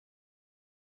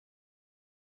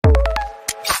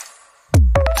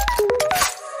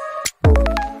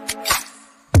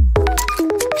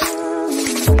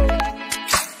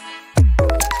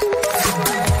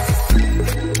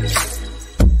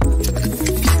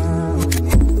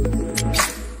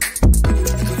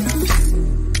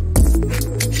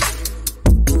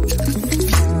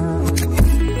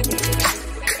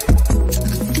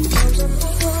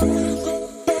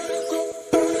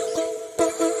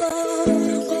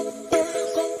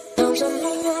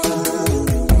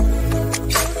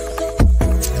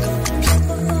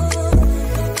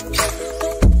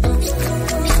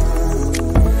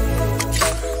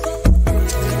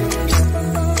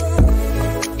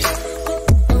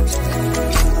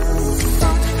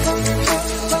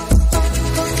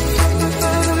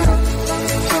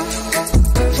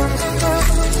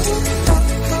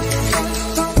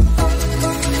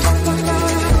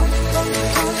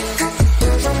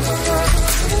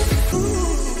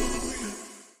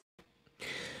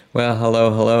Well,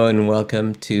 hello, and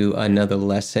welcome to another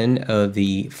lesson of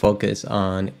the Focus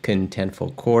on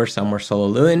Contentful course. I'm Marcelo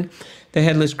Lewin, the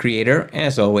Headless Creator.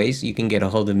 As always, you can get a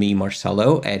hold of me,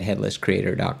 Marcelo, at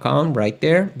headlesscreator.com. Right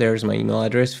there, there's my email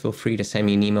address. Feel free to send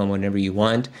me an email whenever you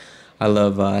want. I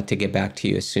love to get back to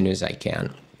you as soon as I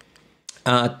can.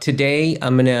 Today,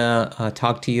 I'm going to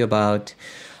talk to you about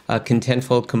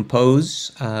Contentful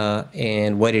Compose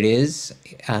and what it is.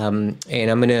 And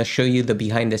I'm going to show you the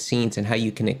behind the scenes and how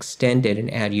you can extend it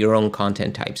and add your own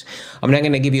content types. I'm not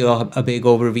going to give you a big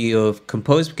overview of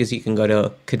Compose because you can go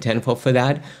to Contentful for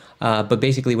that. But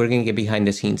basically, we're going to get behind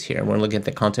the scenes here. We're going to look at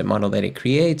the content model that it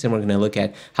creates, and we're going to look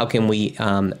at how can we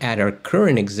add our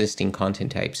current existing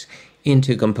content types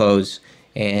into Compose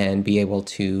and be able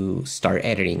to start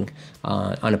editing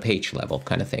on a page level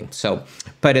kind of thing. So,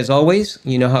 but as always,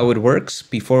 you know how it works.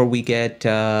 Before we get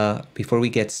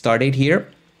started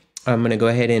here, I'm going to go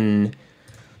ahead and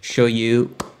show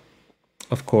you,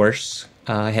 of course,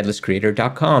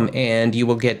 headlesscreator.com, and you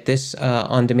will get this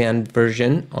on-demand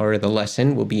version, or the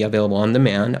lesson will be available on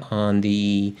demand on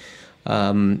the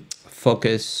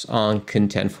Focus on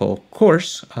Contentful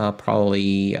course,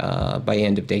 probably by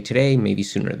end of day today, maybe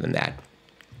sooner than that.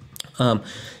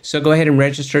 So go ahead and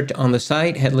register on the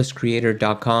site,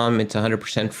 headlesscreator.com. It's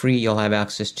 100% free. You'll have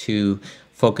access to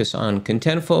Focus on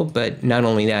Contentful, but not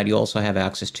only that, you also have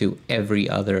access to every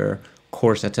other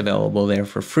course that's available there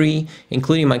for free,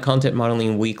 including my content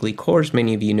modeling weekly course.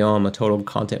 Many of you know I'm a total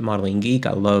content modeling geek.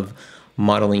 I love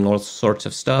modeling all sorts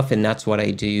of stuff, and that's what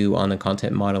I do on the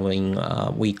content modeling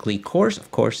weekly course. Of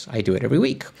course, I do it every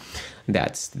week.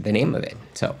 That's the name of it.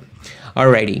 So,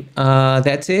 alrighty,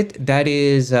 that's it. That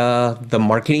is the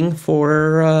marketing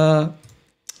for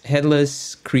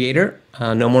Headless Creator.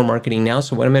 No more marketing now.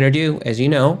 So what I'm going to do, as you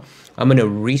know, I'm going to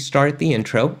restart the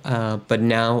intro, but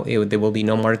now there will be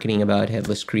no marketing about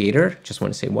Headless Creator. Just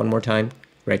want to say one more time,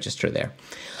 register there.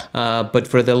 But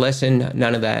for the lesson,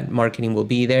 none of that marketing will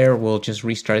be there. We'll just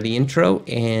restart the intro,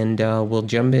 and we'll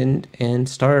jump in and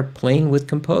start playing with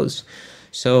Compose.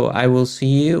 So I will see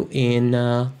you in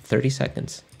 30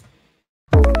 seconds.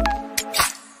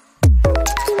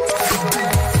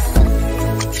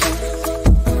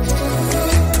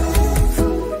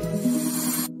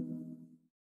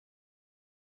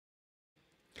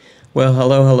 Well,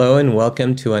 hello, and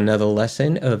welcome to another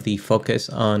lesson of the Focus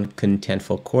on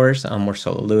Contentful course. I'm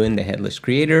Marcelo Lewin, the Headless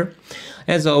Creator.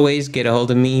 As always, get a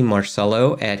hold of me,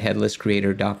 Marcelo, at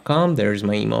headlesscreator.com. There's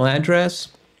my email address.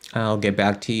 I'll get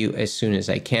back to you as soon as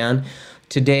I can.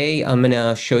 Today, I'm going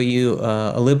to show you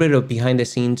a little bit of behind the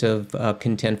scenes of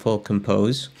Contentful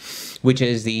Compose, which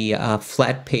is the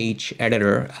flat page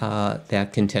editor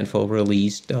that Contentful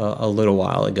released a little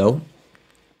while ago.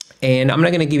 And I'm not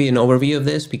going to give you an overview of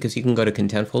this because you can go to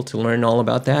Contentful to learn all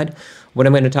about that. What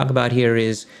I'm going to talk about here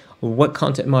is what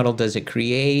content model does it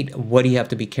create, what do you have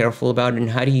to be careful about,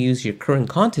 and how to use your current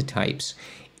content types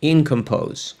in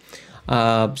Compose.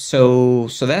 So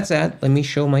that's that. Let me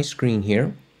show my screen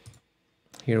here.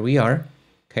 Here we are.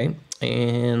 Okay.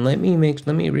 And let me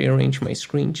rearrange my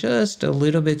screen just a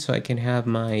little bit so I can have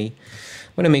I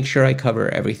want to make sure I cover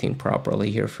everything properly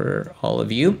here for all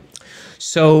of you.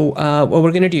 So what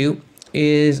we're going to do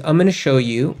is I'm going to show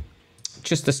you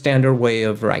just the standard way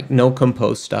of no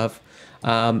Compose stuff.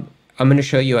 I'm going to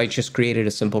show you I just created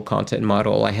a simple content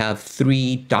model. I have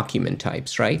 3 document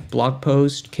types, right? Blog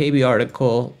post, KB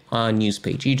article, news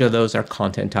page. Each of those are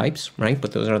content types, right?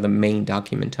 But those are the main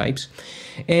document types.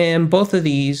 And both of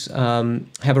these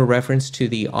have a reference to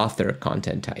the author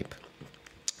content type.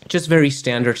 Just very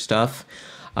standard stuff.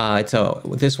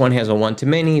 This one has a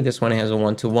one-to-many, this one has a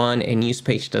one-to-one, and news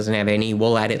page doesn't have any.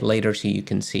 We'll add it later so you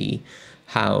can see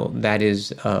how that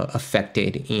is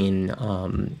affected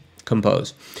in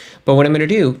Compose. But what I'm going to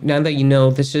do, now that you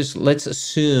know this is, let's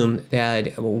assume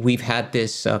that we've had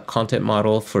this content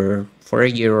model for a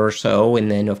year or so,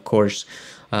 and then of course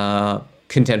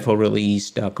Contentful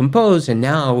released Compose, and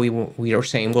now we are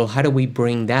saying, well, how do we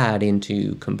bring that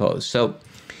into Compose? So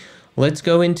let's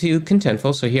go into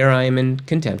Contentful. So here I am in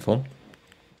Contentful,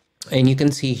 and you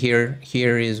can see here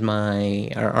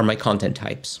are my content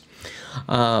types.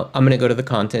 I'm going to go to the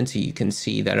content so you can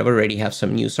see that I already have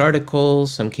some news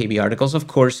articles, some KB articles. Of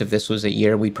course, if this was a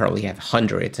year, we'd probably have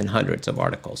hundreds and hundreds of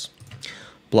articles,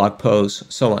 blog posts,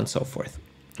 so on and so forth.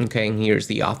 Okay, and here's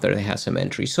the author that has some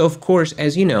entries. So of course,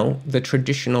 as you know, the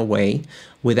traditional way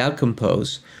without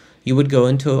Compose, you would go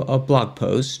into a blog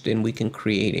post and we can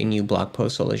create a new blog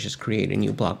post. So let's just create a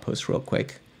new blog post real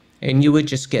quick. And you would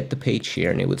just get the page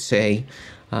here and it would say,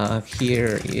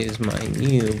 here is my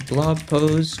new blog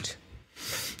post.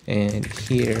 And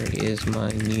here is my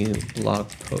new blog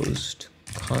post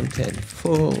content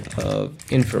full of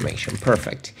information.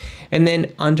 Perfect. And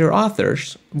then under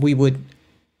authors, we would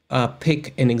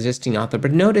pick an existing author,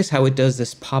 but notice how it does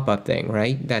this pop-up thing,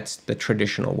 right? That's the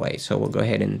traditional way. So we'll go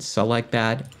ahead and select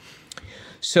that.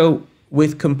 So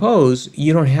with Compose,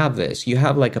 you don't have this. You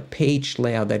have like a page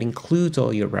layout that includes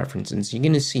all your references. You're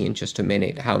going to see in just a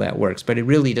minute how that works, but it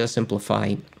really does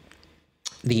simplify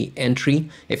the entry.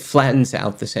 It flattens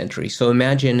out this entry. So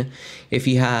imagine if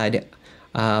you had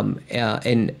a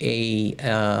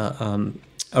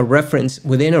reference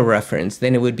within a reference,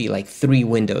 then it would be like 3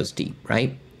 windows deep,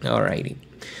 right? Alrighty.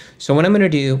 So what I'm going to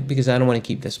do, because I don't want to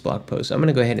keep this blog post, I'm going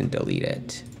to go ahead and delete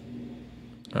it.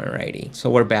 Alrighty. So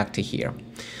we're back to here.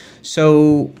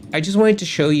 So I just wanted to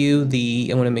show you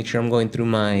I want to make sure I'm going through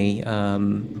my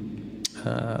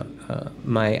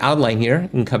my outline here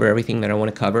and cover everything that I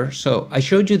want to cover. So I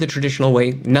showed you the traditional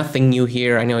way, nothing new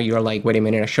here. I know you're like, wait a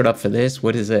minute, I showed up for this.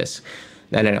 What is this?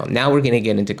 No. Now we're going to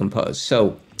get into Compose.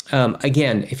 So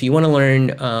again, if you want to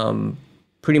learn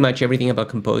pretty much everything about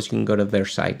Compose, you can go to their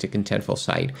site, to Contentful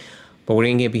site. But we're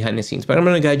going to get behind the scenes. But I'm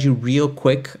going to guide you real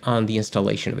quick on the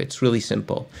installation of it. It's really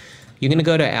simple. You're going to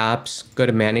go to Apps, go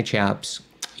to Manage Apps.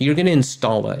 You're going to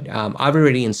install it. I've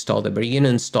already installed it, but you're going to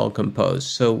install Compose.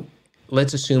 So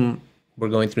let's assume we're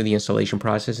going through the installation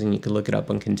process, and you can look it up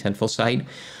on Contentful site.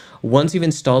 Once you've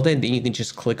installed it, then you can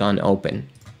just click on Open.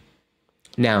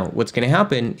 Now, what's going to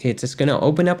happen is it's going to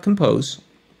open up Compose,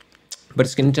 but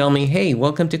it's going to tell me, hey,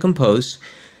 welcome to Compose.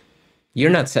 You're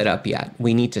not set up yet.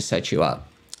 We need to set you up.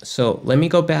 So let me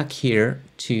go back here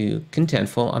to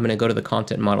Contentful. I'm going to go to the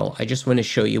content model. I just want to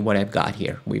show you what I've got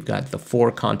here. We've got the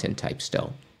 4 content types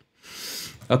still.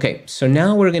 Okay, so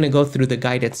now we're going to go through the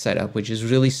guided setup, which is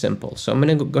really simple. So I'm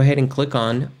going to go ahead and click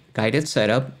on guided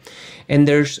setup. And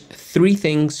there's 3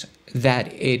 things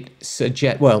that it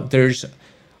suggests. Well, there's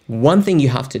one thing you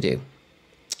have to do.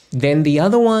 Then the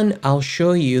other one, I'll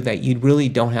show you that you really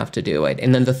don't have to do it.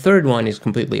 And then the third one is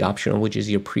completely optional, which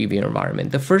is your preview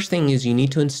environment. The first thing is you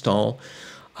need to install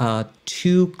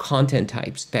 2 content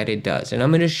types that it does. And I'm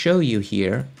going to show you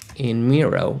here in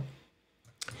Miro.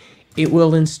 It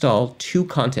will install 2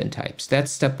 content types.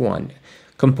 That's step 1.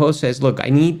 Compose says, look, I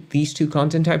need these 2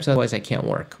 content types, otherwise I can't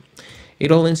work.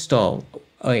 It'll install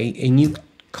a new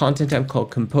content type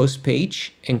called Compose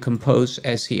Page and Compose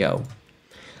SEO.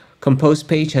 Compose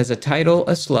Page has a title,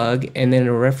 a slug, and then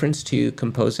a reference to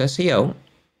Compose SEO,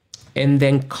 and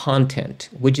then content,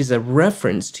 which is a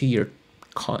reference to your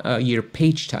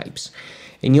page types.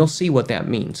 And you'll see what that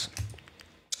means.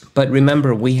 But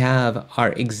remember, we have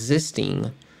our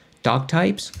existing doc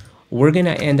types. We're going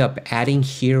to end up adding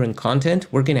here in content,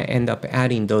 we're going to end up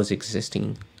adding those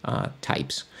existing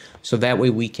types. So that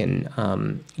way we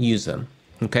can use them.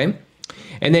 Okay.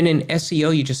 And then in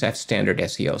SEO, you just have standard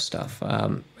SEO stuff.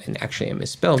 And actually, I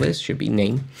misspelled this, should be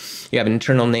name. You have an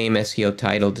internal name, SEO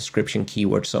title, description,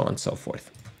 keyword, so on and so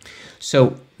forth.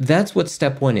 So that's what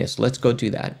step 1 is. Let's go do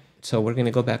that. So we're going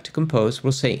to go back to Compose.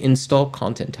 We'll say install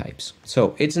content types.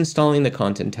 So it's installing the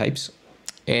content types,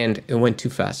 and it went too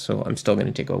fast. So I'm still going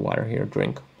to take a water here,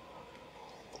 drink.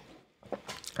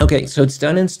 Okay, so it's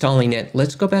done installing it.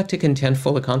 Let's go back to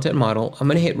Contentful, the content model. I'm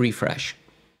going to hit refresh.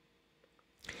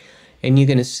 And you're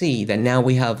going to see that now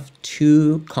we have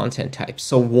 2 content types.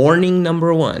 So warning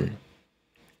number 1,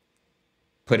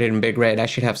 put it in big red. I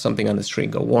should have something on the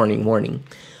screen, go warning, warning.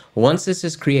 Once this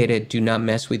is created, do not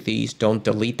mess with these. Don't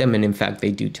delete them. And in fact, they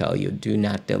do tell you, do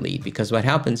not delete. Because what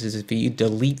happens is if you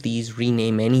delete these,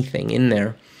 rename anything in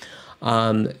there,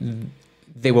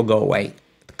 they will go away.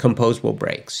 Compose will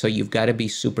break. So you've got to be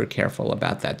super careful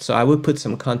about that. So I would put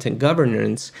some content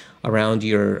governance around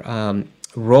your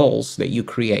roles that you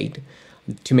create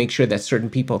to make sure that certain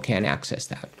people can access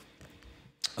that.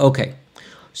 Okay,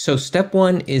 so step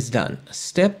 1 is done.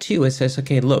 Step 2, it says,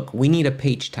 okay, look, we need a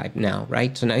page type now,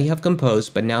 right? So now you have Compose,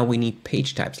 but now we need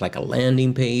page types like a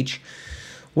landing page.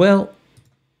 Well,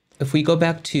 if we go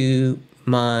back to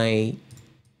my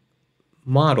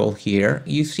model here,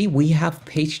 you see we have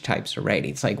page types already.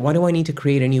 It's like, why do I need to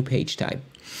create a new page type?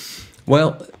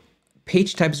 Well,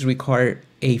 page types require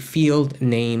a field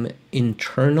name,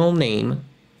 internal name,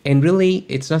 and really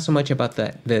it's not so much about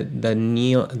the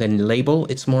label,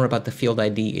 it's more about the field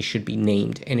ID. It should be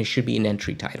named and it should be an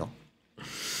entry title.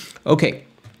 Okay,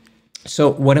 so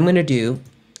what I'm going to do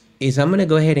is I'm going to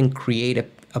go ahead and create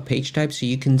a page type so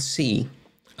you can see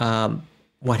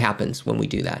what happens when we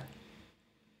do that.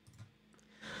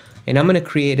 And I'm going to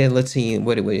create it. Let's see,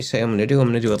 what do we say I'm going to do? I'm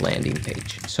going to do a landing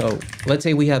page. So let's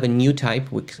say we have a new type.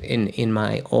 In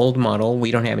my old model,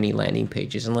 we don't have any landing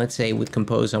pages. And let's say with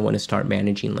Compose, I want to start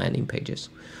managing landing pages.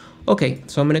 Okay,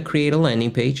 so I'm going to create a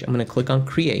landing page. I'm going to click on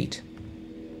Create.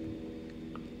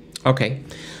 Okay,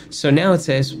 so now it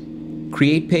says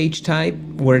create page type.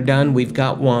 We're done. We've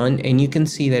got one, and you can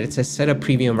see that it says set up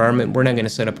preview environment. We're not going to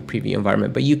set up a preview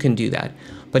environment, but you can do that.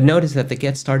 But notice that the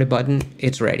get started button,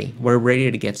 it's ready. We're ready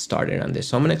to get started on this.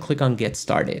 So I'm going to click on get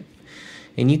started,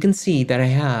 and you can see that I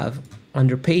have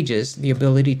under pages the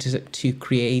ability to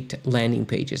create landing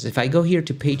pages. If I go here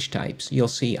to page types, you'll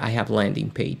see I have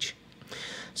landing page.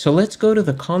 So let's go to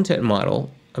the content model.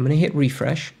 I'm going to hit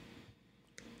refresh.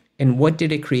 And what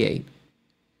did it create?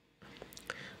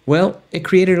 Well, it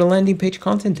created a landing page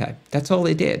content type. That's all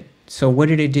it did. So what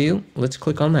did it do? Let's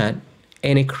click on that.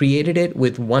 And it created it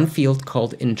with one field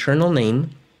called internal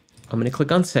name. I'm going to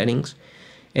click on settings.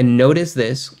 And notice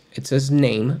this. It says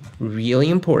name. Really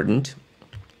important.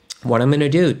 What I'm going to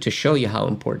do to show you how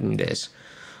important it is,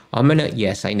 I'm going to,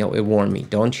 yes, I know it warned me.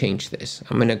 Don't change this.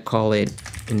 I'm going to call it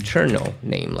internal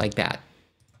name like that.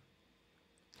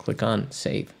 Click on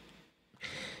save.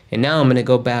 And now I'm going to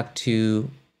go back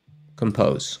to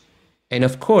Compose. And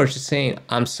of course, it's saying,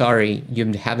 I'm sorry, you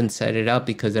haven't set it up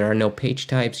because there are no page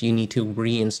types. You need to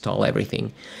reinstall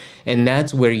everything. And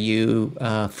that's where you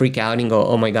freak out and go,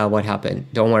 oh my God, what happened?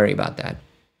 Don't worry about that.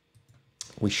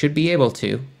 We should be able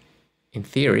to, in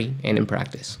theory and in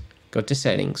practice. Go to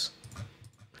settings.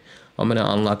 I'm going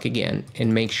to unlock again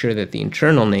and make sure that the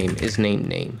internal name is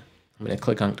name. I'm going to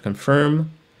click on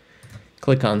confirm,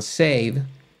 click on save.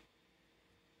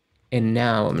 And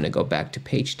now I'm going to go back to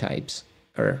page types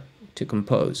or to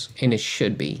compose, and it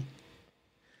should be,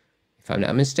 if I'm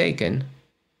not mistaken,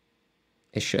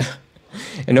 it should.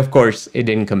 And of course it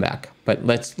didn't come back, but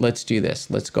let's do this.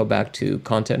 Let's go back to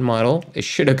content model. It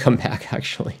should have come back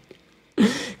actually,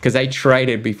 because I tried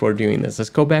it before doing this. Let's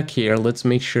go back here. Let's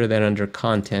make sure that under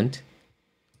content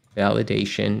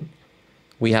validation,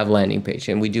 we have landing page,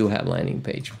 and we do have landing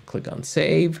page. Click on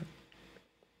save.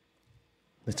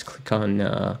 Let's click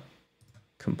on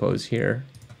compose here.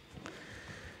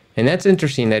 And that's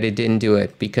interesting that it didn't do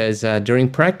it, because during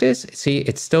practice, see,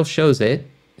 it still shows it.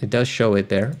 It does show it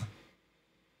there.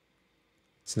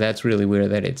 So that's really weird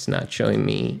that it's not showing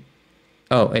me.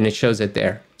 Oh, and it shows it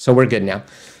there. So we're good now.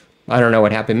 I don't know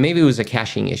what happened. Maybe it was a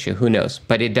caching issue. Who knows?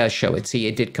 But it does show it. See,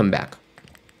 it did come back.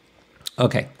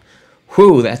 Okay.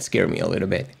 Whew, that scared me a little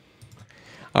bit.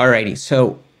 Alrighty,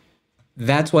 so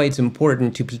that's why it's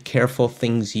important to be careful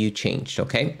things you changed,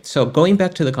 okay? So going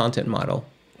back to the content model,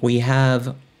 we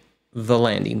have the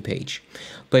landing page.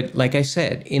 But like I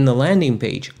said, in the landing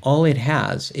page, all it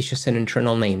has is just an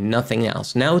internal name, nothing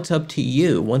else. Now it's up to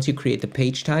you. Once you create the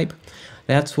page type,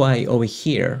 that's why over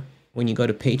here, when you go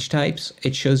to page types,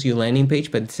 it shows you landing page,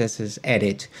 but it says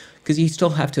edit, because you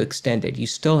still have to extend it. You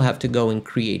still have to go and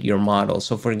create your model.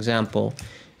 So for example,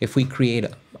 if we create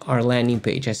our landing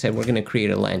page, I said we're going to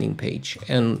create a landing page,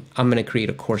 and I'm going to create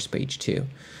a course page too.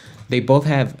 They both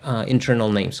have internal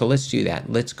names, so let's do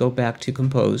that. Let's go back to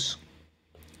Compose.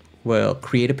 We'll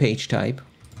create a page type.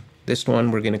 This one,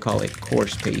 we're going to call it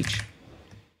course page.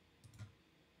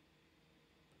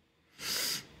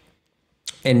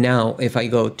 And now if I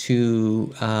go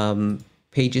to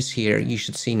pages here, you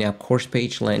should see now course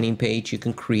page, landing page. You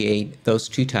can create those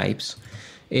two types.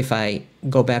 If I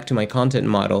go back to my content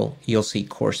model, you'll see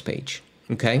course page,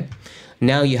 okay?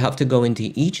 Now you have to go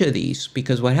into each of these,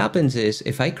 because what happens is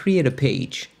if I create a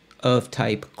page of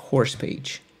type course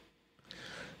page,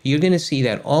 you're going to see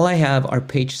that all I have are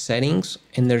page settings,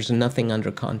 and there's nothing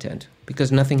under content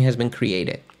because nothing has been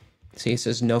created. See, it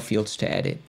says no fields to edit.